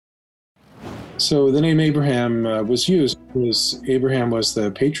So the name Abraham was used because Abraham was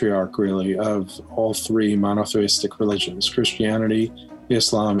the patriarch, really, of all three monotheistic religions, Christianity,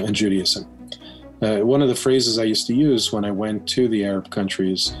 Islam, and Judaism. One of the phrases I used to use when I went to the Arab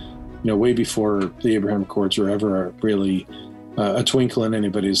countries, way before the Abraham Accords were ever really a twinkle in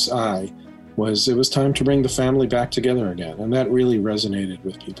anybody's eye, was it was time to bring the family back together again. And that really resonated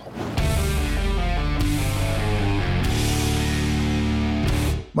with people.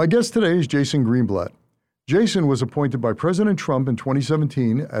 My guest today is Jason Greenblatt. Jason was appointed by President Trump in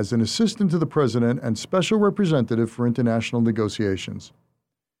 2017 as an assistant to the president and special representative for international negotiations.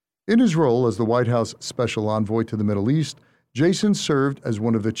 In his role as the White House special envoy to the Middle East, Jason served as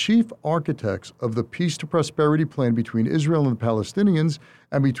one of the chief architects of the Peace to Prosperity plan between Israel and the Palestinians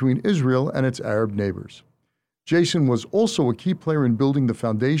and between Israel and its Arab neighbors. Jason was also a key player in building the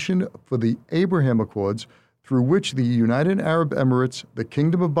foundation for the Abraham Accords, through which the United Arab Emirates, the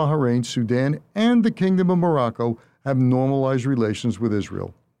Kingdom of Bahrain, Sudan, and the Kingdom of Morocco have normalized relations with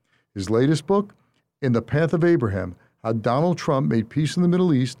Israel. His latest book, In the Path of Abraham, How Donald Trump Made Peace in the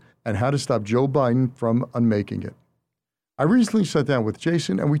Middle East and How to Stop Joe Biden from Unmaking It. I recently sat down with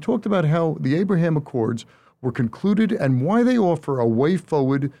Jason and we talked about how the Abraham Accords were concluded and why they offer a way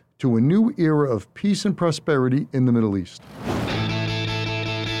forward to a new era of peace and prosperity in the Middle East.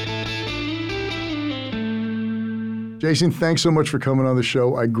 Jason, thanks so much for coming on the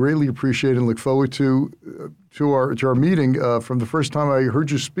show. I greatly appreciate it and look forward to our meeting. From the first time I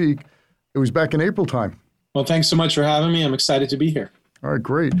heard you speak, it was back in April time. Well, thanks so much for having me. I'm excited to be here. All right,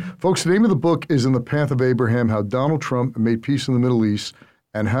 great. Folks, the name of the book is In the Path of Abraham, How Donald Trump Made Peace in the Middle East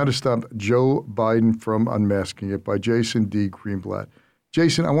and How to Stop Joe Biden from Unmasking It by Jason D. Greenblatt.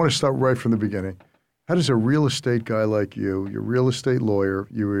 Jason, I want to start right from the beginning. How does a real estate guy like you're a real estate lawyer,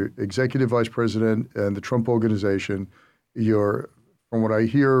 you were executive vice president in the Trump Organization, from what I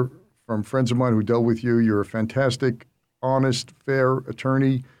hear from friends of mine who dealt with you, you're a fantastic, honest, fair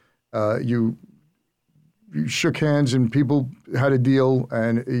attorney. You shook hands and people had a deal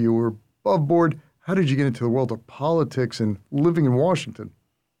and you were above board. How did you get into the world of politics and living in Washington?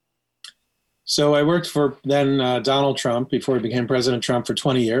 So I worked for then Donald Trump before he became President Trump for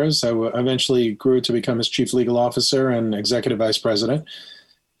 20 years. I eventually grew to become his chief legal officer and executive vice president.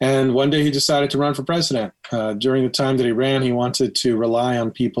 And one day he decided to run for president. During the time that he ran, he wanted to rely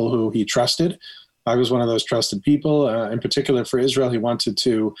on people who he trusted. I was one of those trusted people. In particular for Israel, he wanted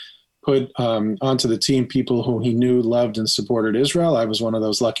to put onto the team people who he knew loved and supported Israel. I was one of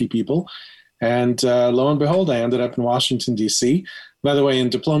those lucky people. And lo and behold, I ended up in Washington, D.C. By the way, in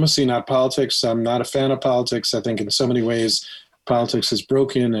diplomacy, not politics, I'm not a fan of politics. I think in so many ways, politics is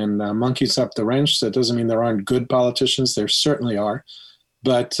broken and monkeys up the wrench. That doesn't mean there aren't good politicians. There certainly are.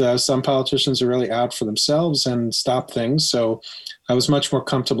 But some politicians are really out for themselves and stop things. So I was much more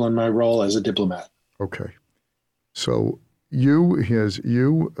comfortable in my role as a diplomat. Okay. So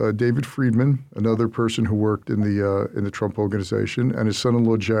David Friedman, another person who worked in the Trump Organization, and his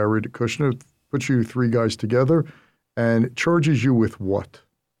son-in-law, Jared Kushner, put you three guys together and charges you with what?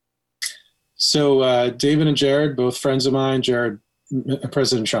 So David and Jared, both friends of mine. Jared,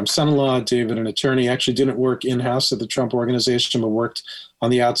 President Trump's son-in-law. David, an attorney, actually didn't work in-house at the Trump Organization, but worked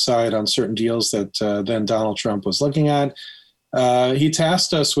on the outside on certain deals that then Donald Trump was looking at. He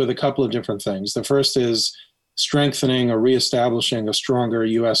tasked us with a couple of different things. The first is strengthening or reestablishing a stronger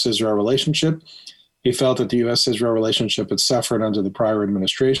U.S.-Israel relationship. He felt that the U.S.-Israel relationship had suffered under the prior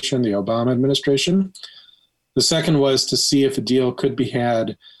administration, the Obama administration. The second was to see if a deal could be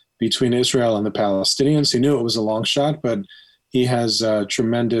had between Israel and the Palestinians. He knew it was a long shot, but he has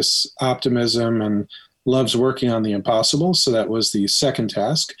tremendous optimism and loves working on the impossible. So that was the second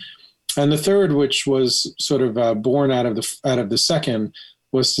task. And the third, which was sort of born out of the second,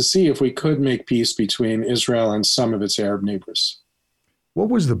 was to see if we could make peace between Israel and some of its Arab neighbors. What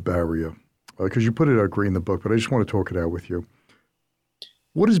was the barrier? Because you put it out great in the book, but I just want to talk it out with you.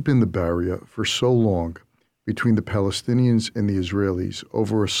 What has been the barrier for so long between the Palestinians and the Israelis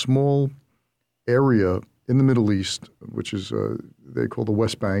over a small area in the Middle East, which is they call the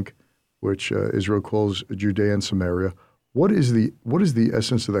West Bank, which Israel calls Judea and Samaria? What is the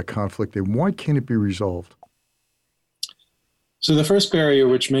essence of that conflict, and why can't it be resolved? So the first barrier,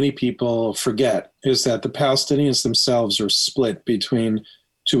 which many people forget, is that the Palestinians themselves are split between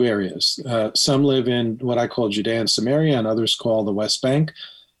two areas. Some live in what I call Judea and Samaria, and others call the West Bank,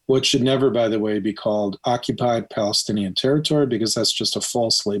 which should never, by the way, be called occupied Palestinian territory, because that's just a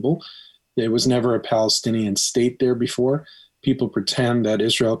false label. There was never a Palestinian state there before. People pretend that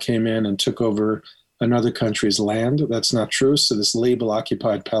Israel came in and took over another country's land. That's not true. So this label,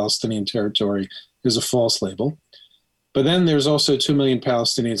 occupied Palestinian territory, is a false label. But then there's also 2 million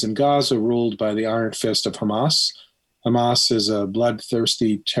Palestinians in Gaza ruled by the iron fist of Hamas. Hamas is a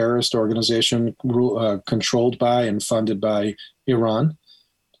bloodthirsty terrorist organization controlled by and funded by Iran.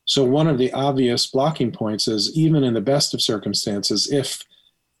 So one of the obvious blocking points is, even in the best of circumstances, if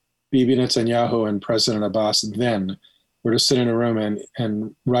Bibi Netanyahu and President Abbas then were to sit in a room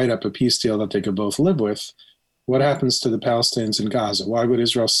and write up a peace deal that they could both live with, what happens to the Palestinians in Gaza? Why would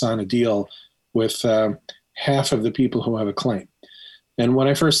Israel sign a deal with half of the people who have a claim? And when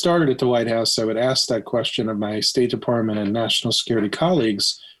I first started at the White House, I would ask that question of my State Department and national security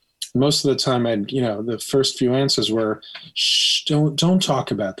colleagues. Most of the time, the first few answers were, "Shh, don't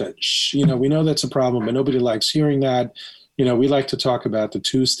talk about that. Shh, we know that's a problem, but nobody likes hearing that. We like to talk about the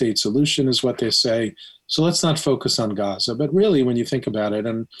two-state solution," is what they say. So let's not focus on Gaza. But really, when you think about it,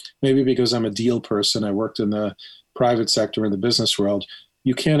 and maybe because I'm a deal person, I worked in the private sector in the business world,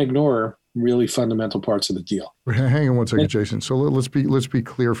 you can't ignore really fundamental parts of the deal. Hang on one second, Jason. So let's be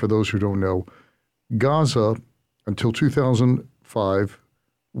clear for those who don't know. Gaza, until 2005,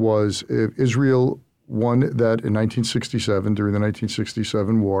 was Israel won that in 1967 during the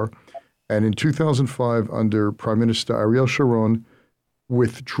 1967 war, and in 2005, under Prime Minister Ariel Sharon,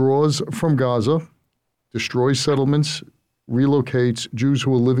 withdraws from Gaza, destroys settlements, relocates Jews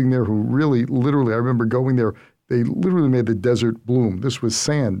who were living there, who really, literally, I remember going there. They literally made the desert bloom. This was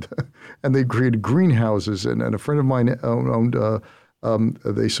sand. And they created greenhouses. And a friend of mine owned,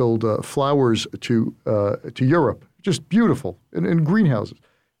 they sold flowers to Europe. Just beautiful, in greenhouses.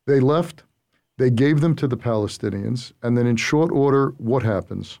 They left. They gave them to the Palestinians. And then in short order, what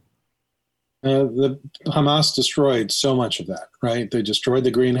happens? The Hamas destroyed so much of that, right? They destroyed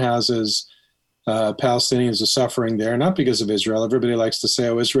the greenhouses. Palestinians are suffering there, not because of Israel. Everybody likes to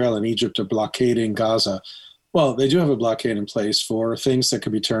say, Israel and Egypt are blockading Gaza. Well, they do have a blockade in place for things that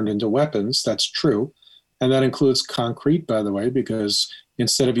could be turned into weapons. That's true. And that includes concrete, by the way, because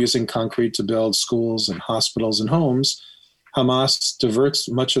instead of using concrete to build schools and hospitals and homes, Hamas diverts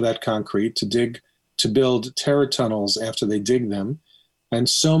much of that concrete to build terror tunnels after they dig them. And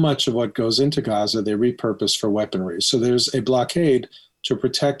so much of what goes into Gaza, they repurpose for weaponry. So there's a blockade to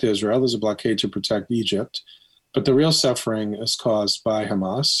protect Israel. There's a blockade to protect Egypt. But the real suffering is caused by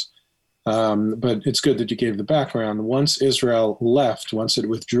Hamas. But it's good that you gave the background. Once Israel left, once it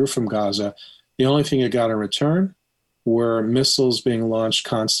withdrew from Gaza, the only thing it got in return were missiles being launched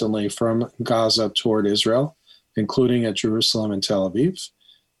constantly from Gaza toward Israel, including at Jerusalem and Tel Aviv,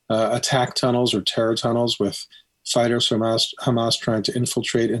 attack tunnels or terror tunnels with fighters from Hamas trying to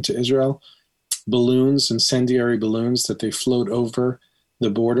infiltrate into Israel, balloons, incendiary balloons that they float over the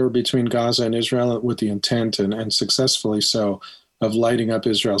border between Gaza and Israel with the intent, and successfully so, of lighting up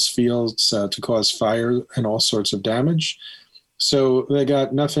Israel's fields to cause fire and all sorts of damage. So they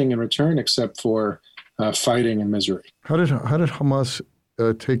got nothing in return except for fighting and misery. How did Hamas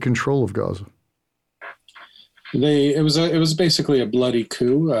take control of Gaza? It was basically a bloody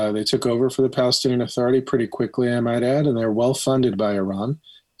coup. They took over for the Palestinian Authority pretty quickly, I might add, and they're well funded by Iran.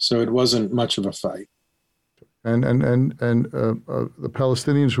 So it wasn't much of a fight. And the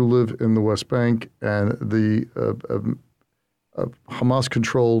Palestinians who live in the West Bank and the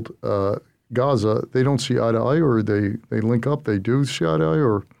Hamas-controlled Gaza, they don't see eye to eye, or they link up? They do see eye to eye,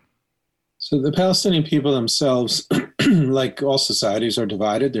 or? So the Palestinian people themselves, like all societies, are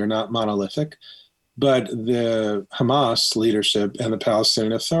divided. They're not monolithic. But the Hamas leadership and the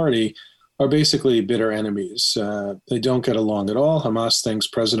Palestinian Authority are basically bitter enemies. They don't get along at all. Hamas thinks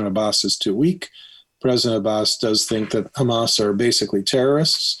President Abbas is too weak. President Abbas does think that Hamas are basically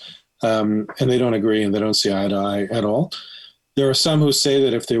terrorists, and they don't agree and they don't see eye to eye at all. There are some who say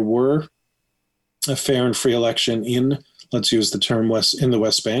that if there were a fair and free election in, let's use the term in the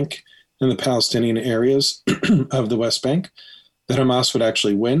West Bank, in the Palestinian areas of the West Bank, that Hamas would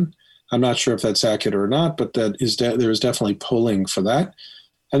actually win. I'm not sure if that's accurate or not, but there is definitely polling for that.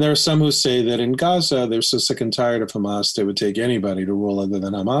 And there are some who say that in Gaza, they're so sick and tired of Hamas, they would take anybody to rule other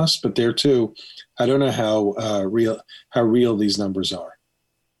than Hamas. But there too, I don't know how real these numbers are.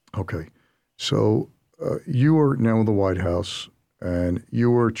 Okay. So you are now in the White House, and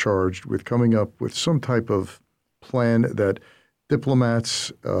you are charged with coming up with some type of plan that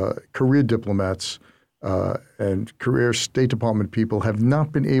diplomats, career diplomats, and career State Department people have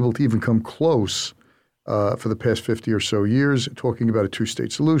not been able to even come close for the past 50 or so years, talking about a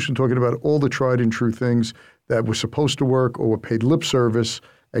two-state solution, talking about all the tried and true things that were supposed to work or were paid lip service,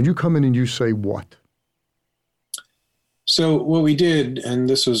 and you come in and you say what? So what we did, and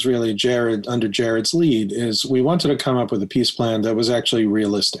this was really under Jared's lead, is we wanted to come up with a peace plan that was actually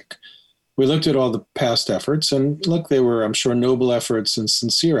realistic. We looked at all the past efforts, and look, they were, I'm sure, noble efforts and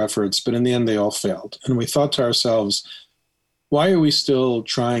sincere efforts, but in the end, they all failed. And we thought to ourselves, why are we still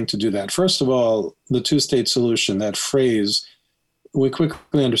trying to do that? First of all, the two-state solution, that phrase, we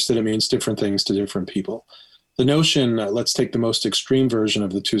quickly understood it means different things to different people. The notion, let's take the most extreme version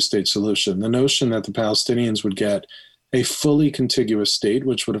of the two-state solution, the notion that the Palestinians would get a fully contiguous state,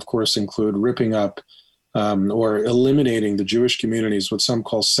 which would, of course, include ripping up or eliminating the Jewish communities, what some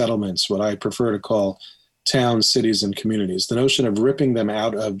call settlements, what I prefer to call towns, cities, and communities. The notion of ripping them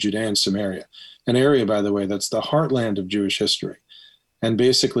out of Judea and Samaria, an area, by the way, that's the heartland of Jewish history, and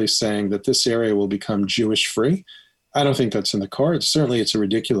basically saying that this area will become Jewish-free. I don't think that's in the cards. Certainly it's a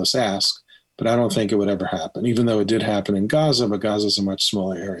ridiculous ask, but I don't think it would ever happen, even though it did happen in Gaza, but Gaza is a much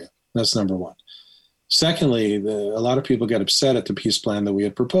smaller area. That's number one. Secondly, a lot of people get upset at the peace plan that we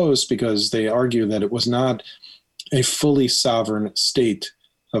had proposed because they argue that it was not a fully sovereign state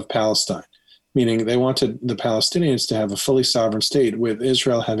of Palestine, meaning they wanted the Palestinians to have a fully sovereign state with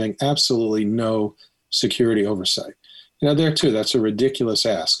Israel having absolutely no security oversight. There too, that's a ridiculous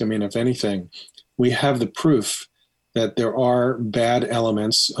ask. I mean, if anything, we have the proof that there are bad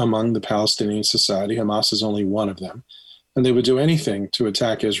elements among the Palestinian society. Hamas is only one of them. And they would do anything to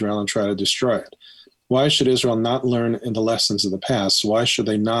attack Israel and try to destroy it. Why should Israel not learn in the lessons of the past? Why should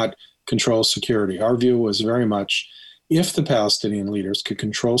they not control security? Our view was very much, if the Palestinian leaders could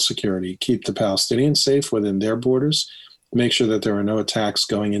control security, keep the Palestinians safe within their borders, make sure that there are no attacks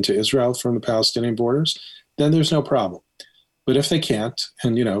going into Israel from the Palestinian borders, then there's no problem. But if they can't,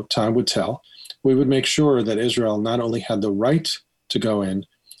 and time would tell, we would make sure that Israel not only had the right to go in,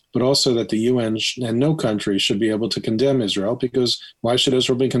 but also that the UN and no country should be able to condemn Israel, because why should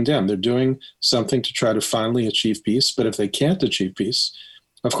Israel be condemned? They're doing something to try to finally achieve peace, but if they can't achieve peace,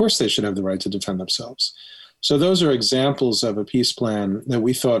 of course they should have the right to defend themselves. So those are examples of a peace plan that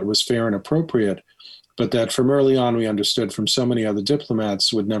we thought was fair and appropriate, but that from early on we understood from so many other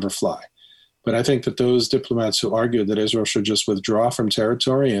diplomats would never fly. But I think that those diplomats who argued that Israel should just withdraw from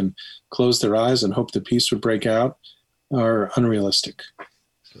territory and close their eyes and hope that peace would break out are unrealistic.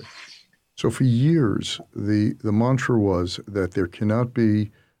 So for years, the mantra was that there cannot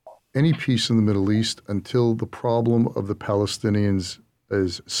be any peace in the Middle East until the problem of the Palestinians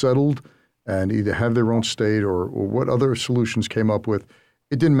is settled and either have their own state or what other solutions came up with.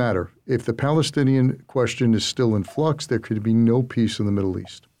 It didn't matter. If the Palestinian question is still in flux, there could be no peace in the Middle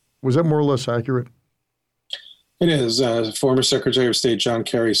East. Was that more or less accurate? It is. Former Secretary of State John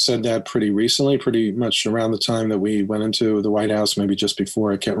Kerry said that pretty recently, pretty much around the time that we went into the White House, maybe just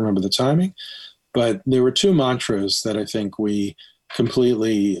before. I can't remember the timing. But there were two mantras that I think we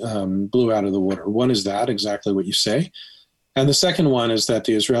completely blew out of the water. One is that, exactly what you say. And the second one is that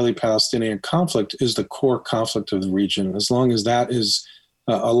the Israeli-Palestinian conflict is the core conflict of the region. As long as that is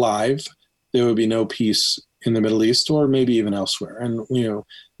alive, there would be no peace in the Middle East or maybe even elsewhere. And,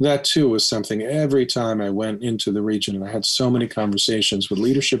 that too was something every time I went into the region, and I had so many conversations with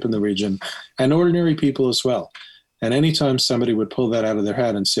leadership in the region and ordinary people as well. And anytime somebody would pull that out of their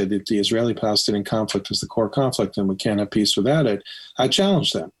head and say that the Israeli-Palestinian conflict is the core conflict and we can't have peace without it, I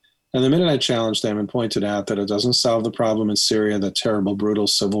challenged them. And the minute I challenged them and pointed out that it doesn't solve the problem in Syria, the terrible, brutal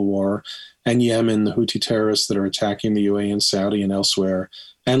civil war, and Yemen, the Houthi terrorists that are attacking the UAE and Saudi and elsewhere,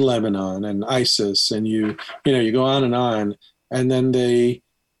 and Lebanon and ISIS, and you go on, and then they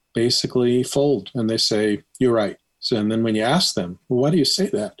basically fold and they say, you're right. So, and then when you ask them, well, why do you say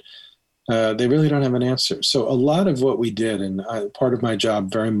that? They really don't have an answer. So a lot of what we did, and part of my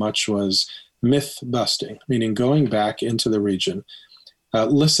job very much was myth busting, meaning going back into the region,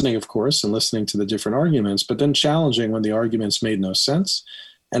 listening, of course, and listening to the different arguments, but then challenging when the arguments made no sense.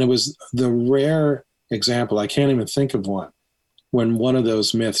 And it was the rare example, I can't even think of one, when one of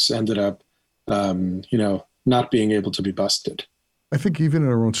those myths ended up, not being able to be busted. I think even in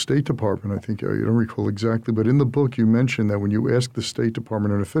our own State Department, I think, I don't recall exactly, but in the book you mentioned that when you asked the State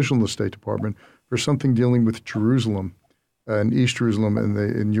Department, an official in the State Department, for something dealing with Jerusalem and East Jerusalem,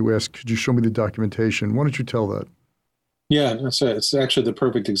 and you asked, could you show me the documentation? Why don't you tell that? Yeah, it's actually the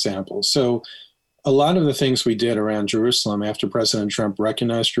perfect example. So a lot of the things we did around Jerusalem after President Trump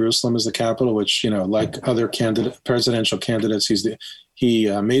recognized Jerusalem as the capital, which, like other presidential candidates,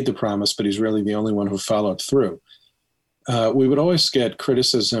 he made the promise, but he's really the only one who followed through. We would always get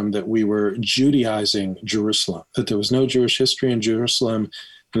criticism that we were Judaizing Jerusalem, that there was no Jewish history in Jerusalem,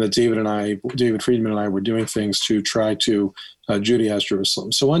 and that David Friedman and I were doing things to try to Judaize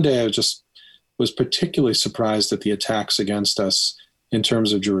Jerusalem. So one day I was particularly surprised at the attacks against us in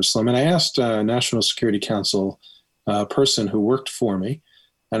terms of Jerusalem. And I asked a National Security Council person who worked for me,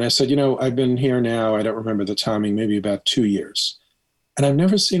 and I said, I've been here now, I don't remember the timing, maybe about 2 years. And I've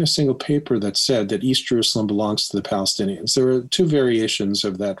never seen a single paper that said that East Jerusalem belongs to the Palestinians. There are two variations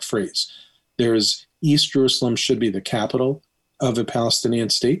of that phrase. There's East Jerusalem should be the capital of a Palestinian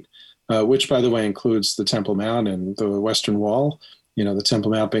state, which, by the way, includes the Temple Mount and the Western Wall, the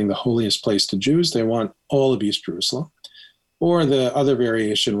Temple Mount being the holiest place to Jews. They want all of East Jerusalem. Or the other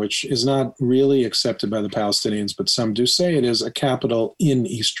variation, which is not really accepted by the Palestinians, but some do say it is a capital in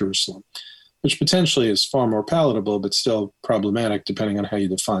East Jerusalem, which potentially is far more palatable, but still problematic depending on how you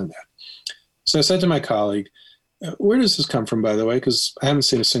define that. So I said to my colleague, where does this come from, by the way? Because I haven't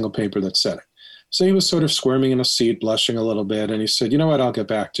seen a single paper that said it. So he was sort of squirming in a seat, blushing a little bit, and he said, you know what, I'll get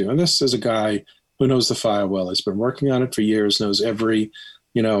back to you. And this is a guy who knows the file well. He's been working on it for years, knows every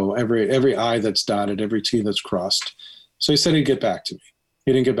I that's dotted, every T that's crossed. So he said he'd get back to me.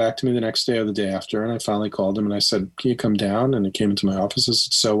 He didn't get back to me the next day or the day after, and I finally called him and I said, can you come down? And he came into my office and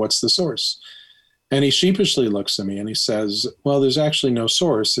said, so what's the source? And he sheepishly looks at me and he says, well, there's actually no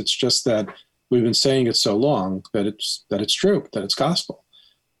source. It's just that we've been saying it so long that it's true, that it's gospel.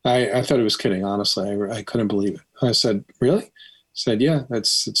 I thought he was kidding, honestly. I couldn't believe it. I said, really? He said, yeah,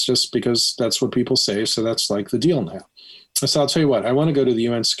 it's just because that's what people say, so that's like the deal now. So I'll tell you what, I want to go to the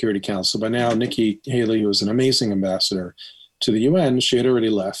UN Security Council. By now, Nikki Haley, who was an amazing ambassador to the UN, she had already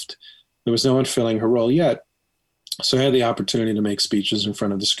left. There was no one filling her role yet. So I had the opportunity to make speeches in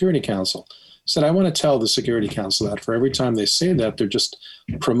front of the Security Council. I said, I want to tell the Security Council that for every time they say that, they're just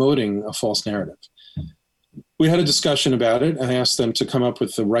promoting a false narrative. We had a discussion about it. I asked them to come up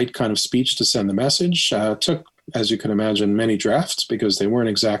with the right kind of speech to send the message. Took, as you can imagine, many drafts because they weren't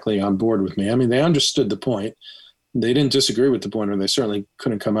exactly on board with me. I mean, they understood the point. They didn't disagree with the point, or they certainly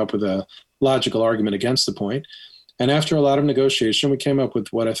couldn't come up with a logical argument against the point. And after a lot of negotiation, we came up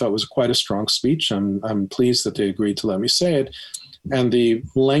with what I thought was quite a strong speech. I'm pleased that they agreed to let me say it. And the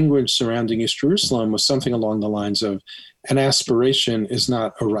language surrounding East Jerusalem was something along the lines of, an aspiration is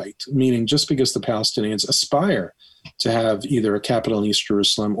not a right, meaning just because the Palestinians aspire to have either a capital in East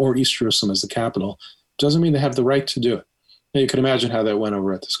Jerusalem or East Jerusalem as the capital, doesn't mean they have the right to do it. Now, you can imagine how that went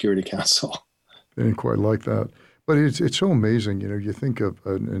over at the Security Council. They didn't quite like that. But it's so amazing, you think of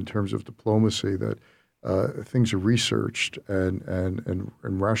in terms of diplomacy that things are researched and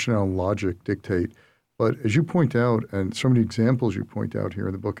rationale and logic dictate. But as you point out, and so many examples you point out here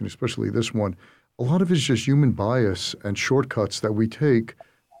in the book, and especially this one, a lot of it is just human bias and shortcuts that we take,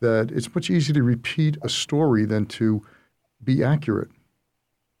 that it's much easier to repeat a story than to be accurate.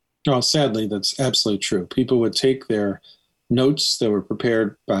 Well, sadly, that's absolutely true. People would take their notes that were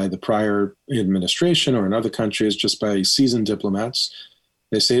prepared by the prior administration or in other countries just by seasoned diplomats.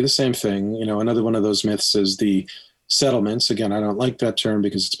 They say the same thing. Another one of those myths is the settlements. Again, I don't like that term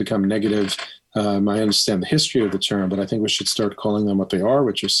because it's become negative. I understand the history of the term, but I think we should start calling them what they are,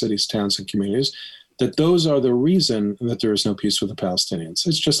 which are cities, towns, and communities, that those are the reason that there is no peace with the Palestinians.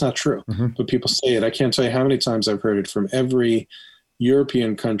 It's just not true. Mm-hmm. But people say it. I can't tell you how many times I've heard it from every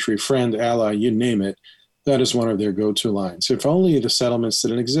European country, friend, ally, you name it. That is one of their go-to lines. If only the settlements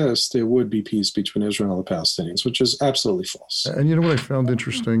didn't exist, there would be peace between Israel and the Palestinians, which is absolutely false. And you know what I found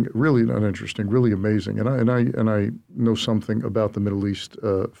interesting, really not interesting, really amazing, and I know something about the Middle East,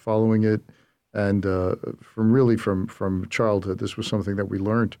 following it, and from childhood, this was something that we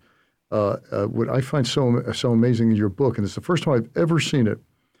learned. What I find so amazing in your book, and it's the first time I've ever seen it,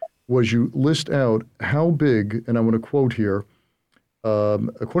 was you list out how big, and I want to quote here,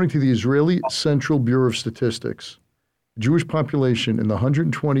 according to the Israeli Central Bureau of Statistics, Jewish population in the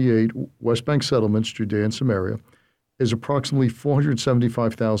 128 West Bank settlements, Judea and Samaria, is approximately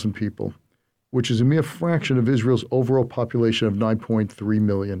 475,000 people, which is a mere fraction of Israel's overall population of 9.3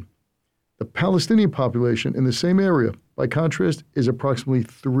 million. The Palestinian population in the same area, by contrast, is approximately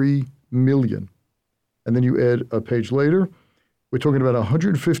 3 million. And then you add a page later, we're talking about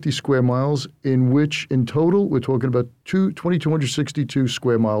 150 square miles, in which in total, we're talking about 2,262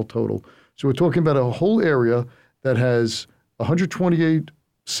 square mile total. So we're talking about a whole area that has 128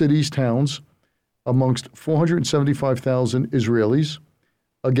 cities, towns, amongst 475,000 Israelis,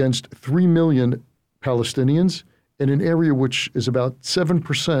 against 3 million Palestinians, in an area which is about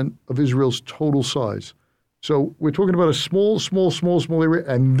 7% of Israel's total size. So we're talking about a small area,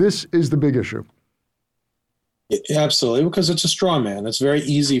 and this is the big issue. Absolutely, because it's a straw man. It's very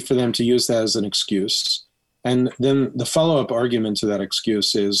easy for them to use that as an excuse. And then the follow-up argument to that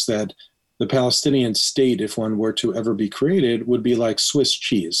excuse is that the Palestinian state, if one were to ever be created, would be like Swiss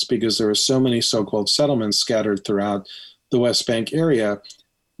cheese, because there are so many so-called settlements scattered throughout the West Bank area.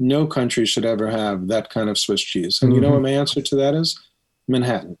 No country should ever have that kind of Swiss cheese. And you know what my answer to that is?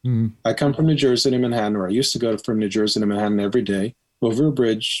 Manhattan. I come from New Jersey to Manhattan, or I used to go from New Jersey to Manhattan every day, over a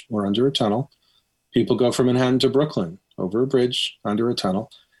bridge or under a tunnel. People go from Manhattan to Brooklyn, over a bridge, under a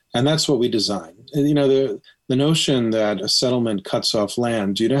tunnel. And that's what we design. And, the notion that a settlement cuts off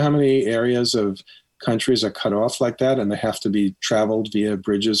land, do you know how many areas of countries are cut off like that and they have to be traveled via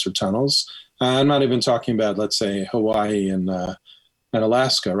bridges or tunnels. I'm not even talking about, let's say, Hawaii and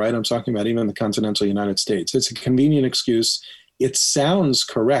Alaska, right? I'm talking about even the continental United States. It's a convenient excuse. It sounds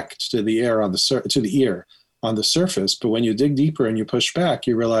correct to the ear on the surface, but when you dig deeper and you push back,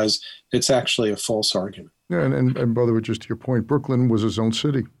 you realize it's actually a false argument. Yeah, and by the way, just to your point, Brooklyn was its own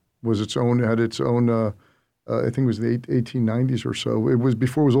city, had its own. I think it was the 1890s or so. It was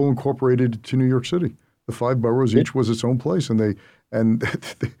before it was all incorporated to New York City. The 5 boroughs each was its own place, and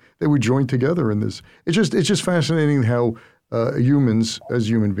they were joined together in this. It's just fascinating how humans, as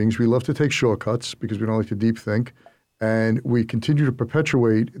human beings, we love to take shortcuts because we don't like to deep think, and we continue to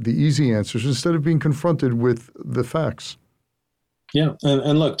perpetuate the easy answers instead of being confronted with the facts. Yeah,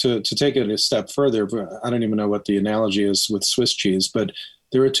 and look, to take it a step further, I don't even know what the analogy is with Swiss cheese, but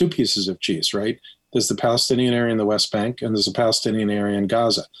there are 2 pieces of cheese, right? There's the Palestinian area in the West Bank, and there's a Palestinian area in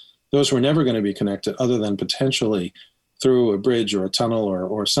Gaza. Those were never going to be connected other than potentially through a bridge or a tunnel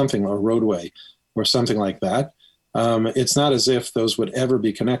or something, or a roadway or something like that. It's not as if those would ever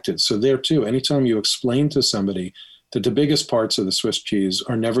be connected. So there too, anytime you explain to somebody that the biggest parts of the Swiss cheese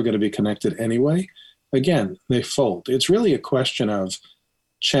are never going to be connected anyway, again, they fold. It's really a question of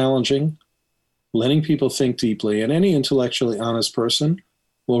challenging, letting people think deeply, and any intellectually honest person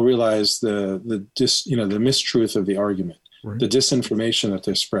will realize the mistruth of the argument, right, the disinformation that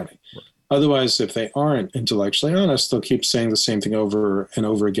they're spreading. Right. Otherwise, if they aren't intellectually honest, they'll keep saying the same thing over and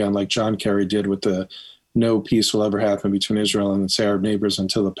over again, like John Kerry did with the no peace will ever happen between Israel and its Arab neighbors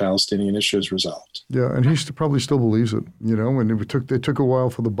until the Palestinian issue is resolved. Yeah, and he probably still believes it, and it took a while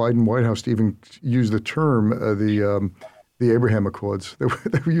for the Biden White House to even use the term, the Abraham Accords. They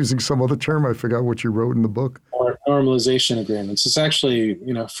were using some other term. I forgot what you wrote in the book. Or normalization agreements. It's actually,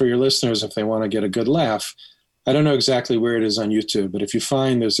 for your listeners, if they want to get a good laugh, I don't know exactly where it is on YouTube, but if you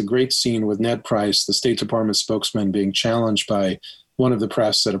find there's a great scene with Ned Price, the State Department spokesman, being challenged by one of the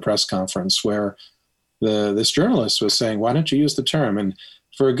press at a press conference where this journalist was saying, why don't you use the term? And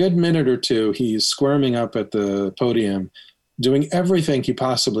for a good minute or two, he's squirming up at the podium, doing everything he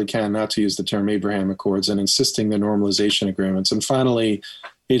possibly can not to use the term Abraham Accords and insisting the normalization agreements. And finally,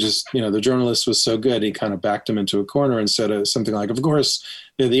 he just, the journalist was so good, he kind of backed him into a corner and said something like, of course,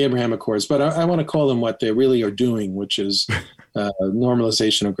 they're the Abraham Accords, but I want to call them what they really are doing, which is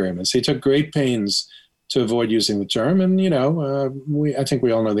normalization agreements. He took great pains to avoid using the term. And, I think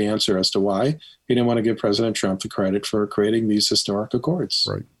we all know the answer as to why. He didn't want to give President Trump the credit for creating these historic accords.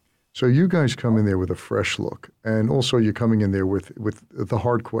 Right. So you guys come in there with a fresh look, and also you're coming in there with the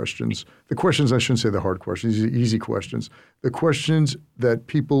hard questions. The questions, I shouldn't say the hard questions, the easy questions. The questions that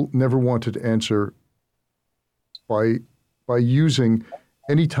people never wanted to answer by using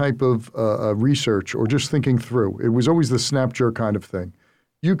any type of research or just thinking through. It was always the snap jerk kind of thing.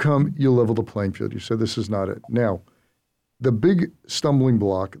 You come, you level the playing field. You say, this is not it. Now, the big stumbling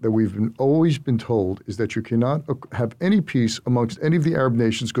block that we've always been told is that you cannot have any peace amongst any of the Arab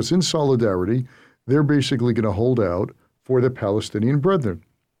nations because in solidarity, they're basically going to hold out for their Palestinian brethren.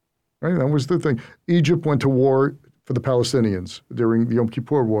 Right? That was the thing. Egypt went to war for the Palestinians during the Yom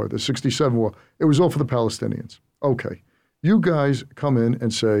Kippur War, the 67 war. It was all for the Palestinians. Okay. You guys come in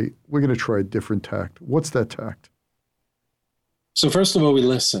and say, we're going to try a different tact. What's that tact? So first of all, we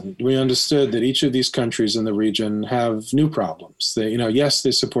listened. We understood that each of these countries in the region have new problems. They, yes,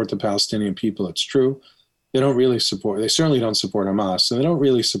 they support the Palestinian people. It's true. They certainly don't support Hamas, and they don't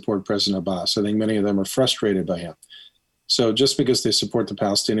really support President Abbas. I think many of them are frustrated by him. So just because they support the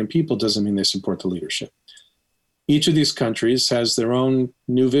Palestinian people doesn't mean they support the leadership. Each of these countries has their own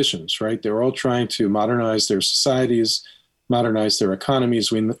new visions, right? They're all trying to modernize their societies, modernize their economies,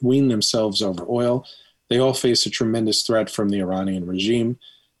 wean themselves over oil. They all face a tremendous threat from the Iranian regime.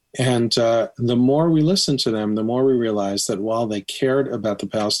 And the more we listen to them, the more we realize that while they cared about the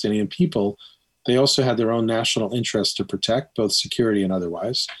Palestinian people, they also had their own national interests to protect, both security and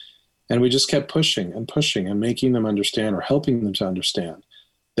otherwise. And we just kept pushing and making them understand, or helping them to understand,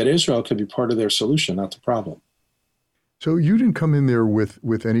 that Israel could be part of their solution, not the problem. So you didn't come in there with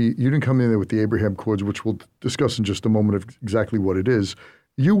the Abraham Accords, which we'll discuss in just a moment of exactly what it is.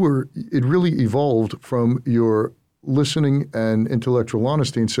 It really evolved from your listening and intellectual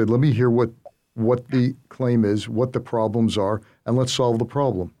honesty and said, let me hear what the claim is, what the problems are, and let's solve the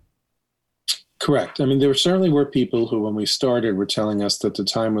problem. Correct. I mean, there certainly were people who, when we started, were telling us that the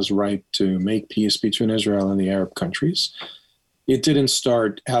time was right to make peace between Israel and the Arab countries. It didn't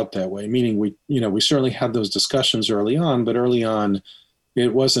start out that way, meaning we certainly had those discussions early on, but early on,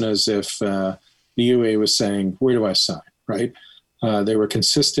 it wasn't as if the UAE was saying, where do I sign, right? They were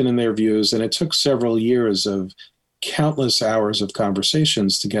consistent in their views, and it took several years of countless hours of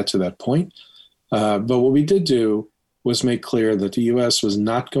conversations to get to that point. But what we did do was make clear that the U.S. was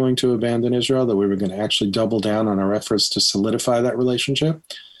not going to abandon Israel, that we were going to actually double down on our efforts to solidify that relationship.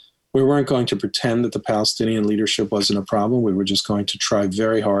 We weren't going to pretend that the Palestinian leadership wasn't a problem. We were just going to try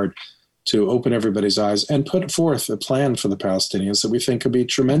very hard to open everybody's eyes and put forth a plan for the Palestinians that we think could be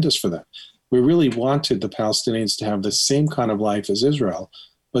tremendous for them. We really wanted the Palestinians to have the same kind of life as Israel,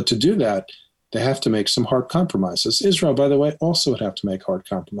 but to do that, they have to make some hard compromises. Israel, by the way, also would have to make hard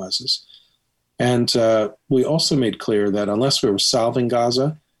compromises. And we also made clear that unless we were solving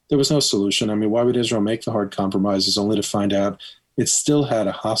Gaza, there was no solution. I mean, why would Israel make the hard compromises only to find out it still had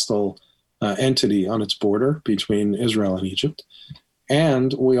a hostile entity on its border between Israel and Egypt?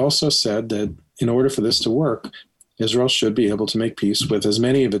 And we also said that in order for this to work, Israel should be able to make peace with as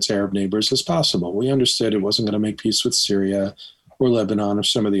many of its Arab neighbors as possible. We understood it wasn't going to make peace with Syria or Lebanon or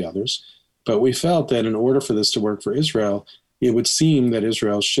some of the others. But we felt that in order for this to work for Israel, it would seem that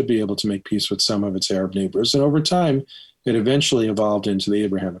Israel should be able to make peace with some of its Arab neighbors. And over time, it eventually evolved into the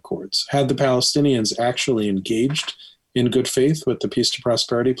Abraham Accords. Had the Palestinians actually engaged in good faith with the Peace to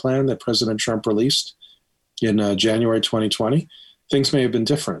Prosperity plan that President Trump released in January 2020, things may have been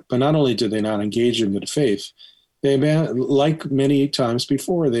different. But not only did they not engage in good faith, they, like many times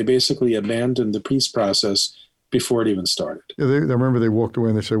before, they basically abandoned the peace process before it even started. Yeah, I remember they walked away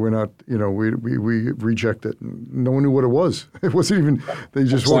and they said, we're not, we reject it. No one knew what it was. It wasn't even, they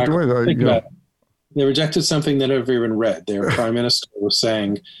just walked away. They rejected something they never even read. Their prime minister was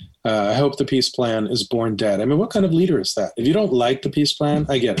saying, I hope the peace plan is born dead. I mean, what kind of leader is that? If you don't like the peace plan,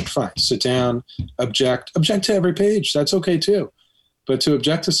 I get it. Fine. Sit down, object to every page. That's okay too. But to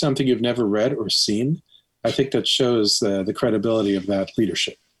object to something you've never read or seen, I think that shows the credibility of that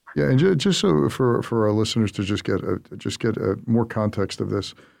leadership. Yeah, and just so for our listeners to just get more context of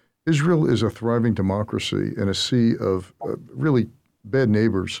this, Israel is a thriving democracy in a sea of really bad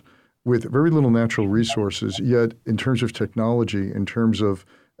neighbors with very little natural resources. Yet, in terms of technology, in terms of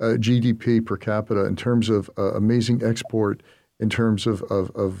GDP per capita, in terms of amazing export, in terms of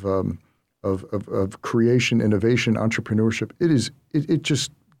creation, innovation, entrepreneurship, it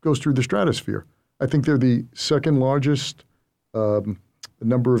just goes through the stratosphere. I think they're the second largest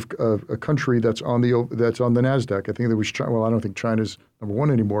number of a country that's on the NASDAQ. I think there was China. Well, I don't think China's number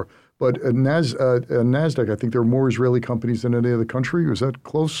one anymore. But NASDAQ, I think there are more Israeli companies than any other country. Was that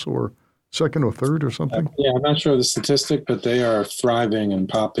close or second or third or something? Yeah, I'm not sure of the statistic, but they are thriving and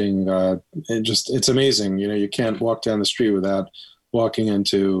popping. It's amazing. You can't walk down the street without walking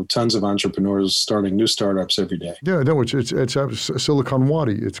into tons of entrepreneurs starting new startups every day. Yeah, no, it's Silicon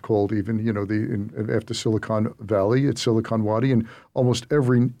Wadi. It's called even, after Silicon Valley, it's Silicon Wadi, and almost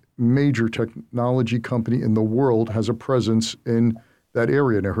every major technology company in the world has a presence in that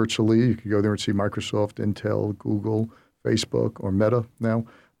area. Now, Herzliya, you can go there and see Microsoft, Intel, Google, Facebook, or Meta now.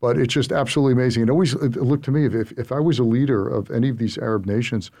 But it's just absolutely amazing. It always looked to me, if I was a leader of any of these Arab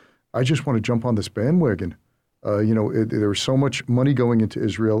nations, I just want to jump on this bandwagon. There was so much money going into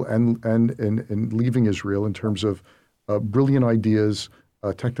Israel and leaving Israel in terms of brilliant ideas,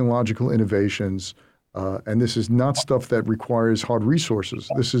 technological innovations, and this is not stuff that requires hard resources.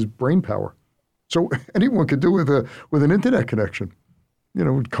 This is brain power. So anyone could do with an internet connection.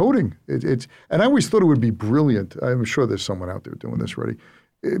 Coding. And I always thought it would be brilliant. I'm sure there's someone out there doing this already.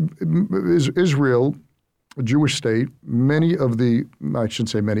 Israel, a Jewish state, I shouldn't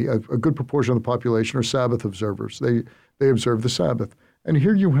say many, a good proportion of the population are Sabbath observers. They observe the Sabbath. And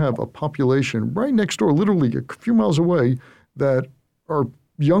here you have a population right next door, literally a few miles away, that are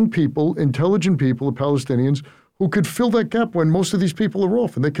young people, intelligent people, the Palestinians, who could fill that gap when most of these people are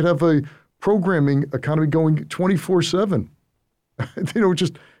off. And they could have a programming economy going 24/7.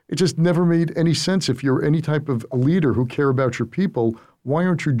 It just never made any sense. If you're any type of leader who care about your people, why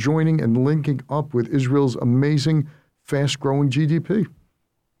aren't you joining and linking up with Israel's amazing, fast-growing GDP?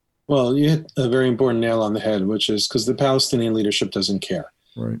 Well, you hit a very important nail on the head, which is because the Palestinian leadership doesn't care.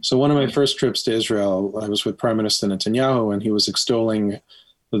 Right. So one of my first trips to Israel, I was with Prime Minister Netanyahu, and he was extolling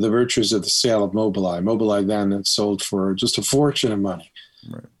the virtues of the sale of Mobileye. Mobileye then had sold for just a fortune of money.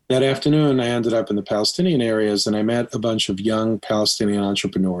 Right. That afternoon, I ended up in the Palestinian areas, and I met a bunch of young Palestinian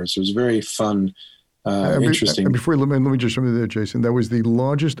entrepreneurs. It was very fun, interesting. And before, let me just jump in there, Jason. That was the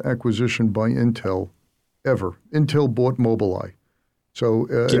largest acquisition by Intel ever. Intel bought Mobileye. So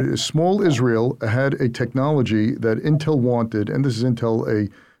small Israel had a technology that Intel wanted, and this is Intel, a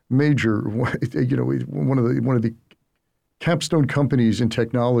major, one of the capstone companies in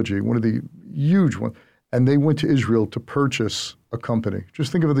technology, one of the huge ones. And they went to Israel to purchase a company.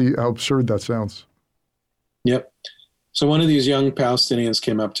 Just think of how absurd that sounds. Yep. So one of these young Palestinians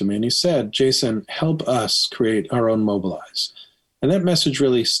came up to me and he said, Jason, help us create our own Mobileye's. And that message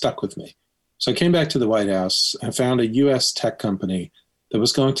really stuck with me. So I came back to the White House. I found a U.S. tech company that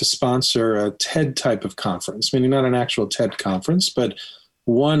was going to sponsor a TED type of conference, meaning not an actual TED conference, but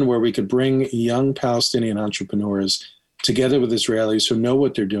one where we could bring young Palestinian entrepreneurs together with Israelis who know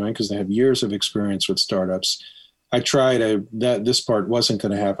what they're doing because they have years of experience with startups. I tried, this part wasn't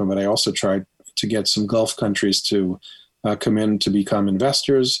going to happen, but I also tried to get some Gulf countries to come in to become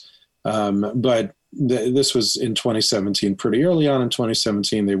investors. But this was in 2017, pretty early on in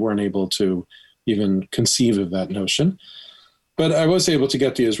 2017. They weren't able to even conceive of that notion. But I was able to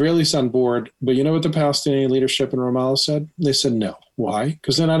get the Israelis on board. But you know what the Palestinian leadership in Ramallah said? They said no. Why?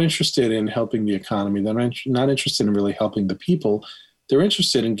 Because they're not interested in helping the economy. They're not interested in really helping the people. They're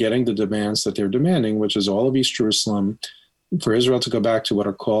interested in getting the demands that they're demanding, which is all of East Jerusalem, for Israel to go back to what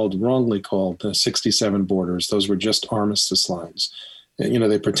are wrongly called the 67 borders. Those were just armistice lines. You know,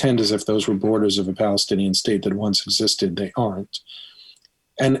 they pretend as if those were borders of a Palestinian state that once existed. They aren't.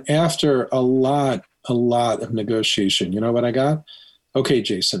 And after a lot of negotiation, you know what I got? Okay,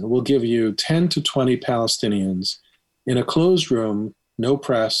 Jason, we'll give you 10 to 20 Palestinians in a closed room, no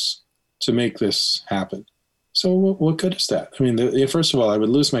press, to make this happen. So what good is that? I mean, first of all, I would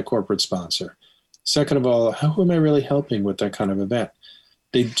lose my corporate sponsor. Second of all, how am I really helping with that kind of event?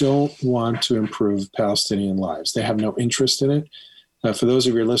 They don't want to improve Palestinian lives. They have no interest in it. For those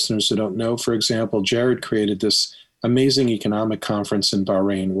of your listeners who don't know, for example, Jared created this amazing economic conference in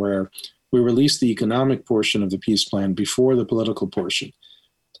Bahrain where we released the economic portion of the peace plan before the political portion.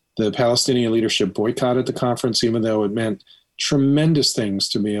 The Palestinian leadership boycotted the conference, even though it meant tremendous things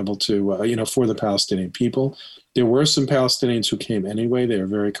to be able to, for the Palestinian people. There were some Palestinians who came anyway. They were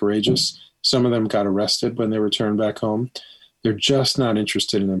very courageous. Some of them got arrested when they returned back home. They're just not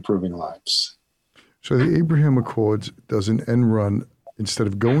interested in improving lives. So the Abraham Accords does an end run instead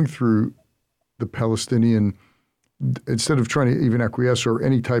of going through the Palestinian, instead of trying to even acquiesce or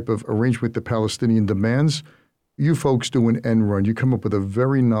any type of arrangement the Palestinian demands, you folks do an end run. You come up with a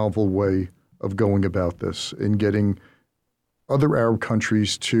very novel way of going about this and getting other Arab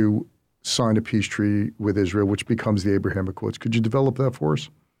countries to sign a peace treaty with Israel, which becomes the Abraham Accords. Could you develop that for us?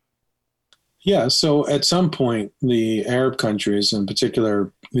 Yeah, so at some point, the Arab countries, in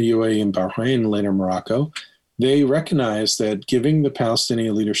particular the UAE and Bahrain, later Morocco, they recognize that giving the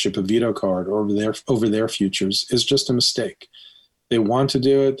Palestinian leadership a veto card over their futures is just a mistake. They want to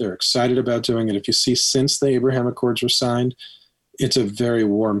do it. They're excited about doing it. If you see, since the Abraham Accords were signed, it's a very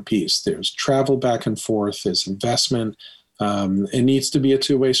warm peace. There's travel back and forth. There's investment. It needs to be a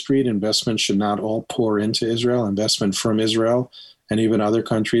two-way street. Investment should not all pour into Israel. Investment from Israel and even other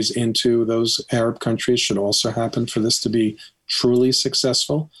countries into those Arab countries should also happen for this to be truly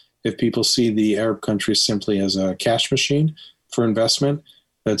successful. If people see the Arab countries simply as a cash machine for investment,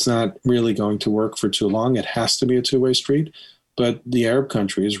 that's not really going to work for too long. It has to be a two-way street. But the Arab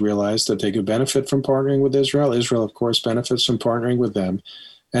countries realize that they could benefit from partnering with Israel. Israel, of course, benefits from partnering with them.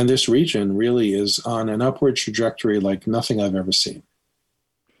 And this region really is on an upward trajectory like nothing I've ever seen.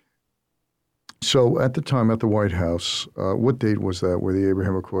 So at the time at the White House, what date was that where the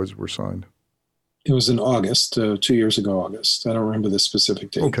Abraham Accords were signed? It was in August, 2 years ago, August. I don't remember the specific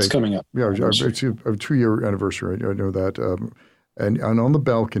date. Okay. It's coming up. Yeah, it's a 2-year anniversary. I know that. And on the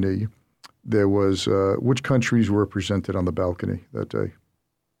balcony, there was, which countries were represented on the balcony that day?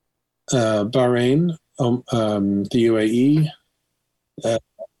 Bahrain, the UAE,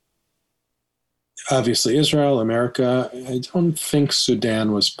 obviously Israel, America. I don't think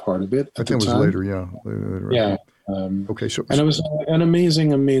Sudan was part of it. I think it was later, yeah. Yeah. Okay, and it was an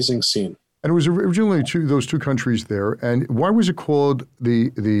amazing, amazing scene. And it was originally those two countries there. And why was it called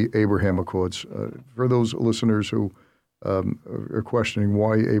the Abraham Accords? For those listeners who are questioning,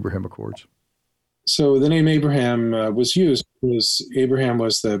 why Abraham Accords? So the name Abraham was used because Abraham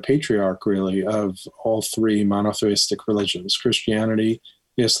was the patriarch, really, of all three monotheistic religions, Christianity,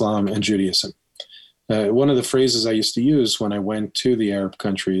 Islam, and Judaism. One of the phrases I used to use when I went to the Arab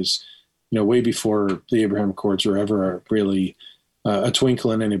countries, way before the Abraham Accords were ever really a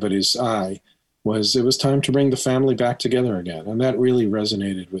twinkle in anybody's eye, was it was time to bring the family back together again. And that really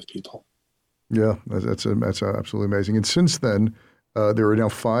resonated with people. Yeah, that's absolutely amazing. And since then, there are now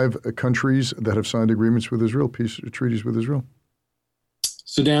 5 countries that have signed agreements with Israel, peace treaties with Israel.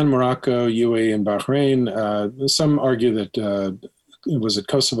 Sudan, Morocco, UAE, and Bahrain. Some argue that was it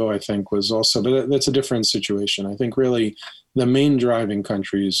Kosovo, I think, was also, but that's a different situation. I think really the main driving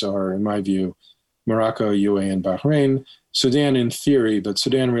countries are, in my view, Morocco, UAE, and Bahrain. Sudan in theory, but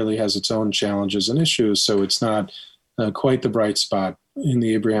Sudan really has its own challenges and issues, so it's not quite the bright spot in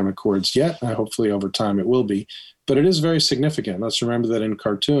the Abraham Accords yet. Hopefully over time it will be. But it is very significant. Let's remember that in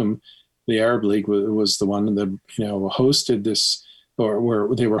Khartoum, the Arab League was the one that hosted this or where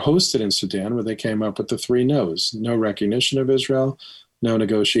they were hosted in Sudan, where they came up with the three no's: no recognition of Israel, no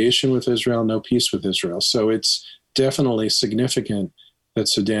negotiation with Israel, no peace with Israel. So it's definitely significant that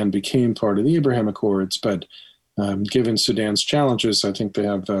Sudan became part of the Abraham Accords, but given Sudan's challenges, I think they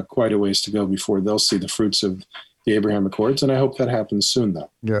have quite a ways to go before they'll see the fruits of the Abraham Accords, and I hope that happens soon, though.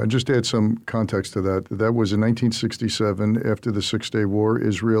 Yeah, and just to add some context to that, that was in 1967, after the Six-Day War.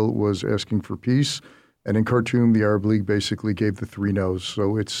 Israel was asking for peace, and in Khartoum, the Arab League basically gave the three no's.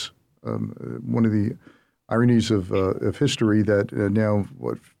 So it's one of the ironies of history that now,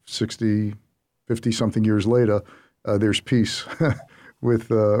 50-something years later, there's peace with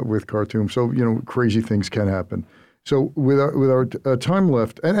Khartoum. So, crazy things can happen. So with our time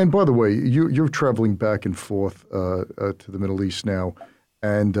left, and by the way, you're traveling back and forth to the Middle East now,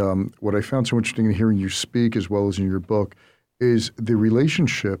 and what I found so interesting in hearing you speak, as well as in your book, is the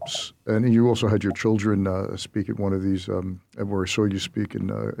relationships, and you also had your children speak at one of these, where I saw you speak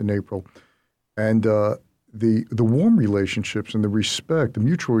in April, and the warm relationships and the respect, the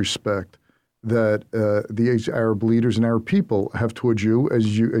mutual respect that the Arab leaders and Arab people have towards you, and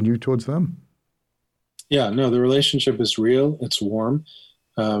you towards them. Yeah, no, the relationship is real. It's warm.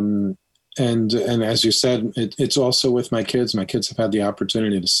 And as you said, it's also with my kids. My kids have had the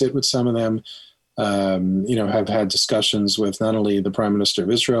opportunity to sit with some of them, have had discussions with not only the Prime Minister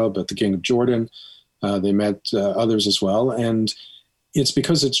of Israel, but the King of Jordan. They met others as well. And it's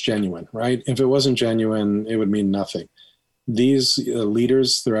because it's genuine, right? If it wasn't genuine, it would mean nothing. These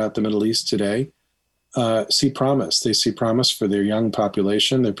leaders throughout the Middle East today see promise. They see promise for their young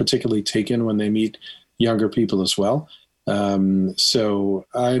population. They're particularly taken when they meet younger people as well. So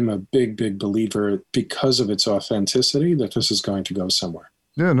I'm a big believer, because of its authenticity, that this is going to go somewhere.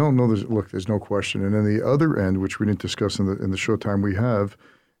 Yeah, no, there's no question. And then the other end, which we didn't discuss in the short time we have,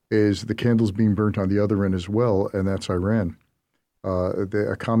 is the candles being burnt on the other end as well, and that's Iran,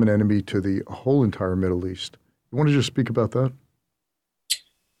 a common enemy to the whole entire Middle East. You want to just speak about that?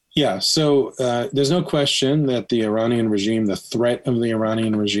 Yeah, so there's no question that the Iranian regime, the threat of the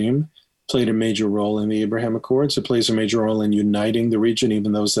Iranian regime, played a major role in the Abraham Accords. It plays a major role in uniting the region,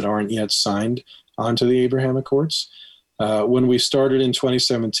 even those that aren't yet signed onto the Abraham Accords. When we started in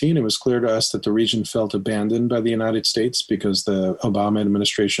 2017, it was clear to us that the region felt abandoned by the United States because the Obama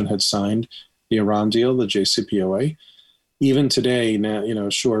administration had signed the Iran deal, the JCPOA. Even today, now,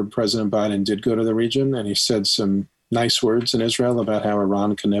 sure, President Biden did go to the region, and he said some nice words in Israel about how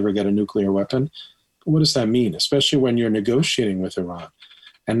Iran can never get a nuclear weapon. But what does that mean, especially when you're negotiating with Iran?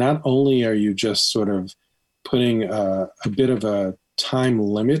 And not only are you just sort of putting a bit of a time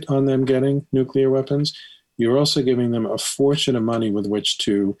limit on them getting nuclear weapons, you're also giving them a fortune of money with which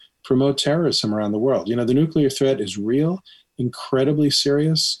to promote terrorism around the world. The nuclear threat is real, incredibly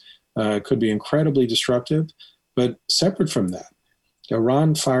serious, could be incredibly disruptive, but separate from that,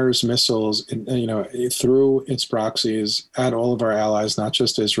 Iran fires missiles, through its proxies at all of our allies, not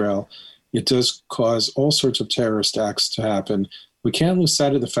just Israel. It does cause all sorts of terrorist acts to happen. We can't lose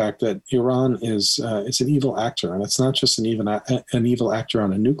sight of the fact that Iran is it's an evil actor, and it's not just an evil actor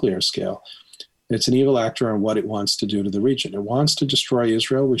on a nuclear scale. It's an evil actor on what it wants to do to the region. It wants to destroy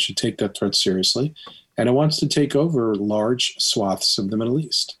Israel. We should take that threat seriously. And it wants to take over large swaths of the Middle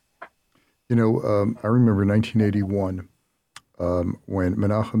East. I remember 1981 when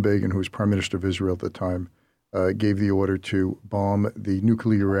Menachem Begin, who was Prime Minister of Israel at the time, gave the order to bomb the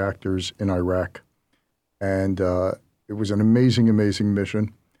nuclear reactors in Iraq. And it was an amazing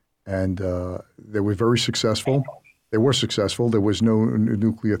mission, and they were very successful. They were successful. There was no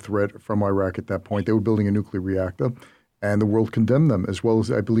nuclear threat from Iraq at that point. They were building a nuclear reactor, and the world condemned them, as well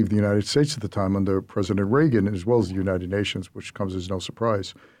as, I believe, the United States at the time under President Reagan, as well as the United Nations, which comes as no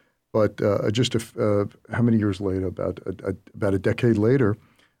surprise. But how many years later, about a decade later,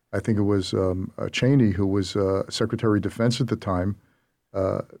 I think it was Cheney, who was Secretary of Defense at the time,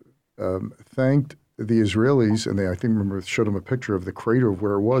 thanked the Israelis, and I think remember showed them a picture of the crater of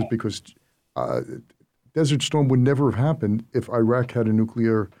where it was, because Desert Storm would never have happened if Iraq had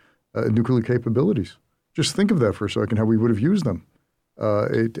nuclear capabilities. Just think of that for a second, how we would have used them.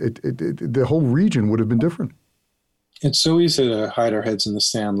 The whole region would have been different. It's so easy to hide our heads in the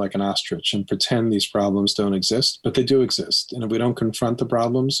sand like an ostrich and pretend these problems don't exist, but they do exist. And if we don't confront the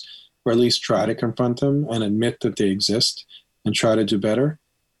problems, or at least try to confront them and admit that they exist and try to do better,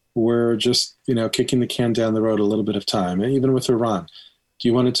 we're just, kicking the can down the road a little bit of time. And even with Iran, do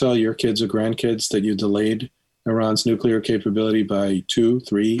you want to tell your kids or grandkids that you delayed Iran's nuclear capability by 2,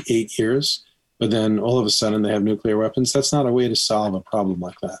 3, 8 years, but then all of a sudden they have nuclear weapons? That's not a way to solve a problem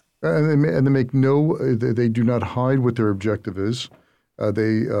like that. And they do not hide what their objective is.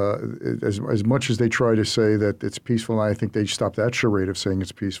 As much as they try to say that it's peaceful, and I think they stopped that charade of saying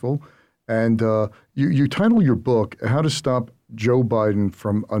it's peaceful. And you title your book, How to Stop Joe Biden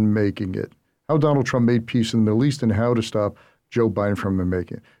from Unmaking It, How Donald Trump Made Peace in the Middle East and How to Stop Joe Biden from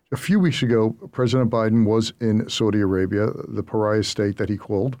Unmaking It. A few weeks ago, President Biden was in Saudi Arabia, the pariah state that he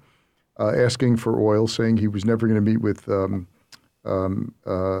called, asking for oil, saying he was never going to meet with the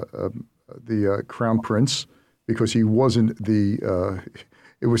crown prince because he wasn't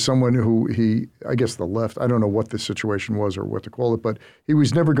it was someone who I guess the left, I don't know what the situation was or what to call it, but he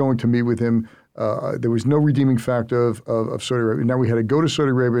was never going to meet with him. There was no redeeming factor of Saudi Arabia. Now we had to go to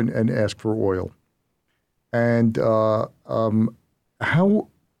Saudi Arabia and ask for oil. And because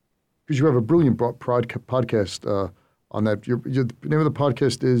you have a brilliant podcast on that. The name of the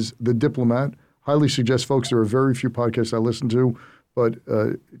podcast is The Diplomat. Highly suggest, folks, there are very few podcasts I listen to, but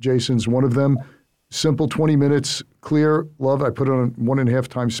Jason's one of them. Simple, 20 minutes, clear, love. I put it on 1.5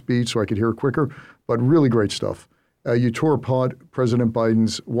 times speed so I could hear it quicker, but really great stuff. You tore apart President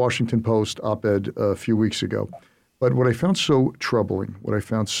Biden's Washington Post op-ed a few weeks ago. But what I found so troubling,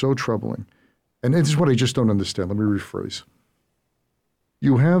 and this is what I just don't understand. Let me rephrase.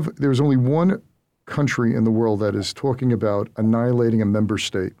 There's only one country in the world that is talking about annihilating a member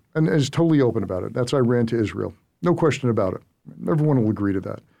state and is totally open about it. That's Iran to Israel. No question about it. Everyone will agree to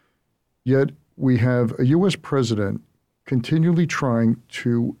that. Yet we have a U.S. president continually trying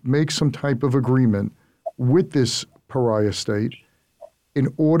to make some type of agreement with this pariah state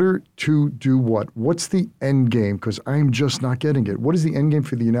in order to do what? What's the end game? Because I'm just not getting it. What is the end game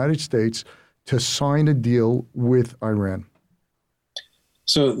for the United States to sign a deal with Iran?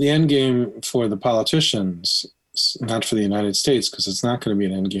 So the end game for the politicians, not for the United States, because it's not going to be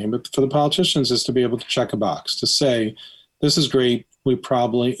an end game, but for the politicians is to be able to check a box, to say, this is great, we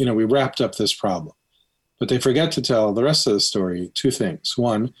wrapped up this problem. But they forget to tell the rest of the story, two things.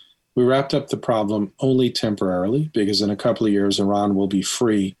 One, we wrapped up the problem only temporarily, because in a couple of years, Iran will be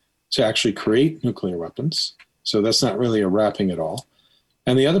free to actually create nuclear weapons. So that's not really a wrapping at all.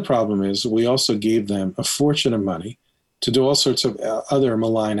 And the other problem is we also gave them a fortune of money to do all sorts of other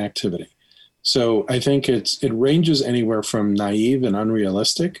malign activity. So I think it ranges anywhere from naive and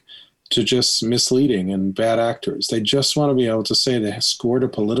unrealistic to just misleading and bad actors. They just want to be able to say they scored a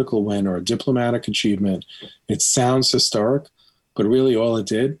political win or a diplomatic achievement. It sounds historic, but really all it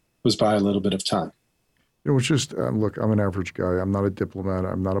did was buy a little bit of time. It's just, look, I'm an average guy. I'm not a diplomat.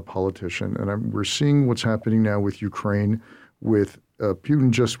 I'm not a politician. And we're seeing what's happening now with Ukraine, with Putin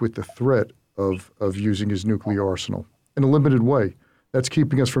just with the threat of using his nuclear arsenal in a limited way. That's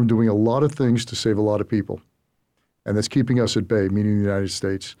keeping us from doing a lot of things to save a lot of people. And that's keeping us at bay, meaning the United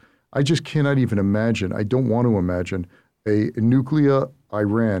States. I just cannot even imagine, I don't want to imagine, a nuclear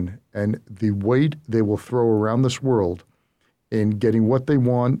Iran and the weight they will throw around this world in getting what they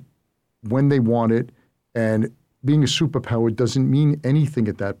want, when they want it, and being a superpower doesn't mean anything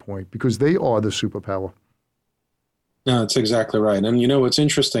at that point because they are the superpower. No, that's exactly right. And what's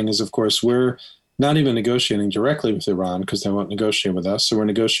interesting is, of course, we're not even negotiating directly with Iran because they won't negotiate with us. So we're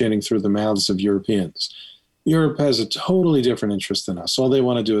negotiating through the mouths of Europeans. Europe has a totally different interest than us. All they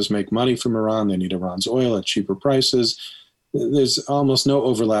want to do is make money from Iran. They need Iran's oil at cheaper prices. There's almost no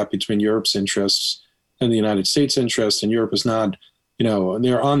overlap between Europe's interests and the United States' interests. And Europe is not,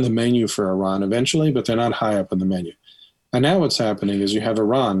 they're on the menu for Iran eventually, but they're not high up on the menu. And now what's happening is you have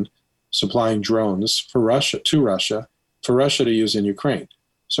Iran supplying drones for Russia to use in Ukraine.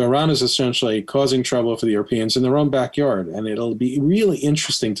 So Iran is essentially causing trouble for the Europeans in their own backyard. And it'll be really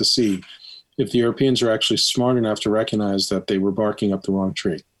interesting to see if the Europeans are actually smart enough to recognize that they were barking up the wrong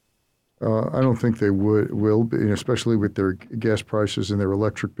tree. I don't think they will, especially with their gas prices and their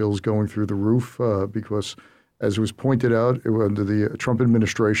electric bills going through the roof, because as was pointed out under the Trump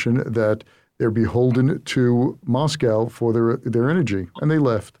administration, that they're beholden to Moscow for their energy. And they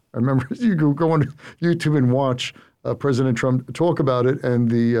left. I remember you go on YouTube and watch President Trump talk about it, and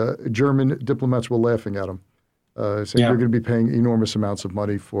the German diplomats were laughing at him, saying they're going to be paying enormous amounts of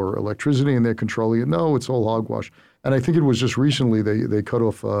money for electricity, and they're controlling it. No, it's all hogwash. And I think it was just recently they cut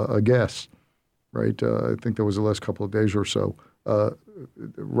off gas, right? I think that was the last couple of days or so.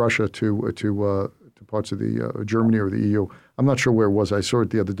 Russia to parts of the Germany or the EU. I'm not sure where it was. I saw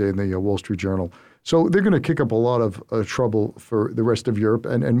it the other day in the Wall Street Journal. So they're going to kick up a lot of trouble for the rest of Europe,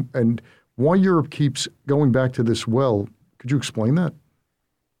 and why Europe keeps going back to this well. Could you explain that?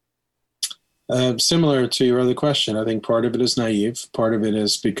 Similar to your other question, I think part of it is naive. Part of it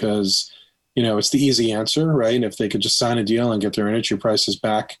is because, it's the easy answer, right? If they could just sign a deal and get their energy prices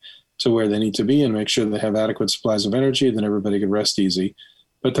back to where they need to be and make sure they have adequate supplies of energy, then everybody could rest easy.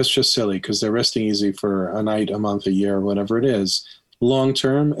 But that's just silly because they're resting easy for a night, a month, a year, whatever it is. long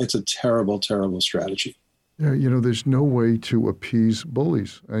term, it's a terrible, terrible strategy. Yeah, there's no way to appease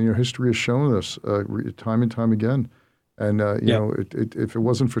bullies, and history has shown us time and time again. And Yeah. if it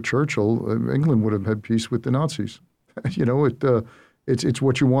wasn't for Churchill, England would have had peace with the Nazis. It's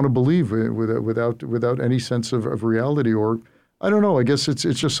what you want to believe without any sense of reality, or I don't know. I guess it's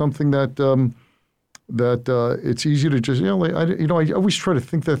just something that it's easy to just I always try to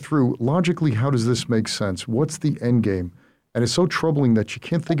think that through logically. How does this make sense? What's the end game? And it's so troubling that you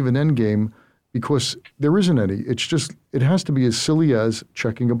can't think of an end game because there isn't any. It has to be as silly as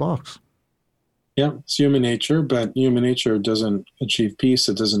checking a box. Yeah, it's human nature, but human nature doesn't achieve peace.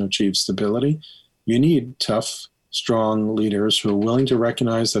 It doesn't achieve stability. You need tough, strong leaders who are willing to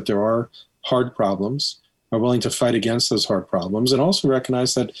recognize that there are hard problems, are willing to fight against those hard problems, and also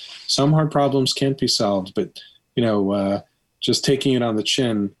recognize that some hard problems can't be solved, but just taking it on the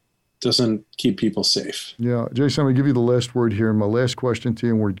chin doesn't keep people safe. Yeah, Jason, I'm going to give you the last word here. My last question to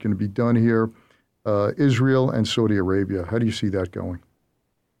you, and we're going to be done here. Israel and Saudi Arabia, how do you see that going?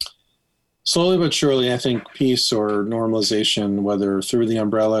 Slowly but surely, I think peace or normalization, whether through the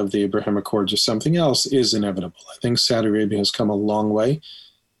umbrella of the Abraham Accords or something else, is inevitable. I think Saudi Arabia has come a long way.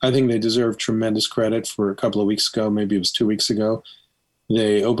 I think they deserve tremendous credit for a couple of weeks ago, maybe it was 2 weeks ago.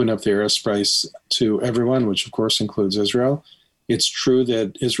 They opened up their airspace to everyone, which of course includes Israel. It's true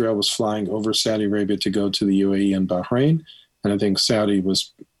that Israel was flying over Saudi Arabia to go to the UAE and Bahrain, and I think Saudi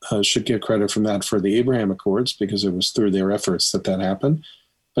should get credit from that for the Abraham Accords because it was through their efforts that happened.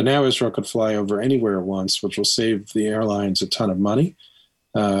 But now Israel could fly over anywhere it wants, which will save the airlines a ton of money,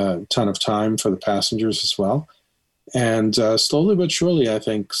 a ton of time for the passengers as well. And slowly but surely, I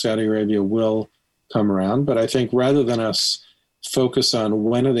think Saudi Arabia will come around. But I think rather than us focus on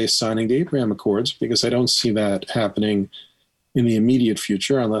when are they signing the Abraham Accords, because I don't see that happening in the immediate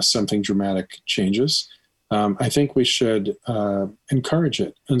future unless something dramatic changes, I think we should encourage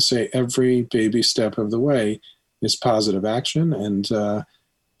it and say every baby step of the way is positive action. And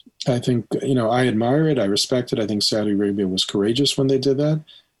I think, I admire it. I respect it. I think Saudi Arabia was courageous when they did that.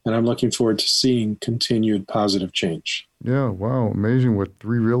 And I'm looking forward to seeing continued positive change. Yeah, wow. Amazing what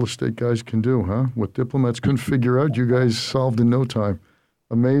 3 real estate guys can do, huh? What diplomats couldn't figure out, you guys solved in no time.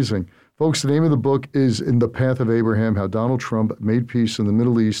 Amazing. Folks, the name of the book is In the Path of Abraham, How Donald Trump Made Peace in the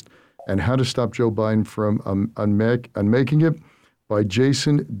Middle East and How to Stop Joe Biden from Unmaking It, by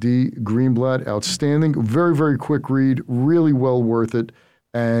Jason D. Greenblatt. Outstanding. Very, very quick read. Really well worth it.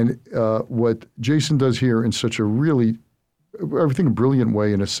 And what Jason does here in such a really, everything a brilliant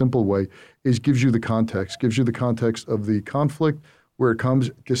way, in a simple way, is gives you the context of the conflict, where it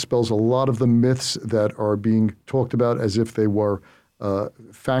comes, dispels a lot of the myths that are being talked about as if they were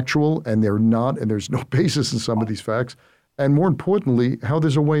factual, and they're not, and there's no basis in some of these facts. And more importantly, how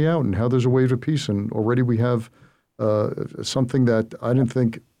there's a way out and how there's a way to peace. And already we have something that I didn't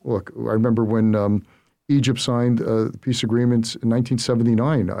think, look, I remember when Egypt signed the peace agreements in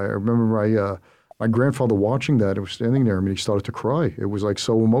 1979. I remember my grandfather watching that. I was standing there. I mean, he started to cry. It was like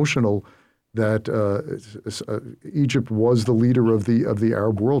so emotional that Egypt was the leader of the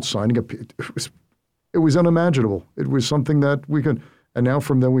Arab world signing a peace. It was unimaginable. It was something that we could. And now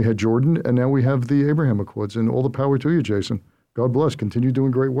from then we had Jordan, and now we have the Abraham Accords. And all the power to you, Jason. God bless. Continue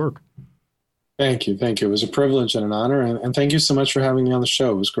doing great work. Thank you. Thank you. It was a privilege and an honor. And thank you so much for having me on the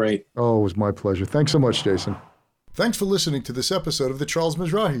show. It was great. Oh, it was my pleasure. Thanks so much, Jason. Thanks for listening to this episode of The Charles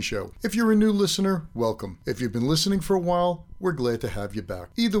Mizrahi Show. If you're a new listener, welcome. If you've been listening for a while, we're glad to have you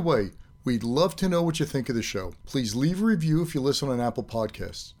back. Either way, we'd love to know what you think of the show. Please leave a review if you listen on Apple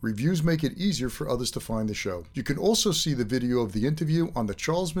Podcasts. Reviews make it easier for others to find the show. You can also see the video of the interview on the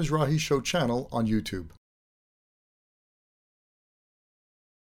Charles Mizrahi Show channel on YouTube.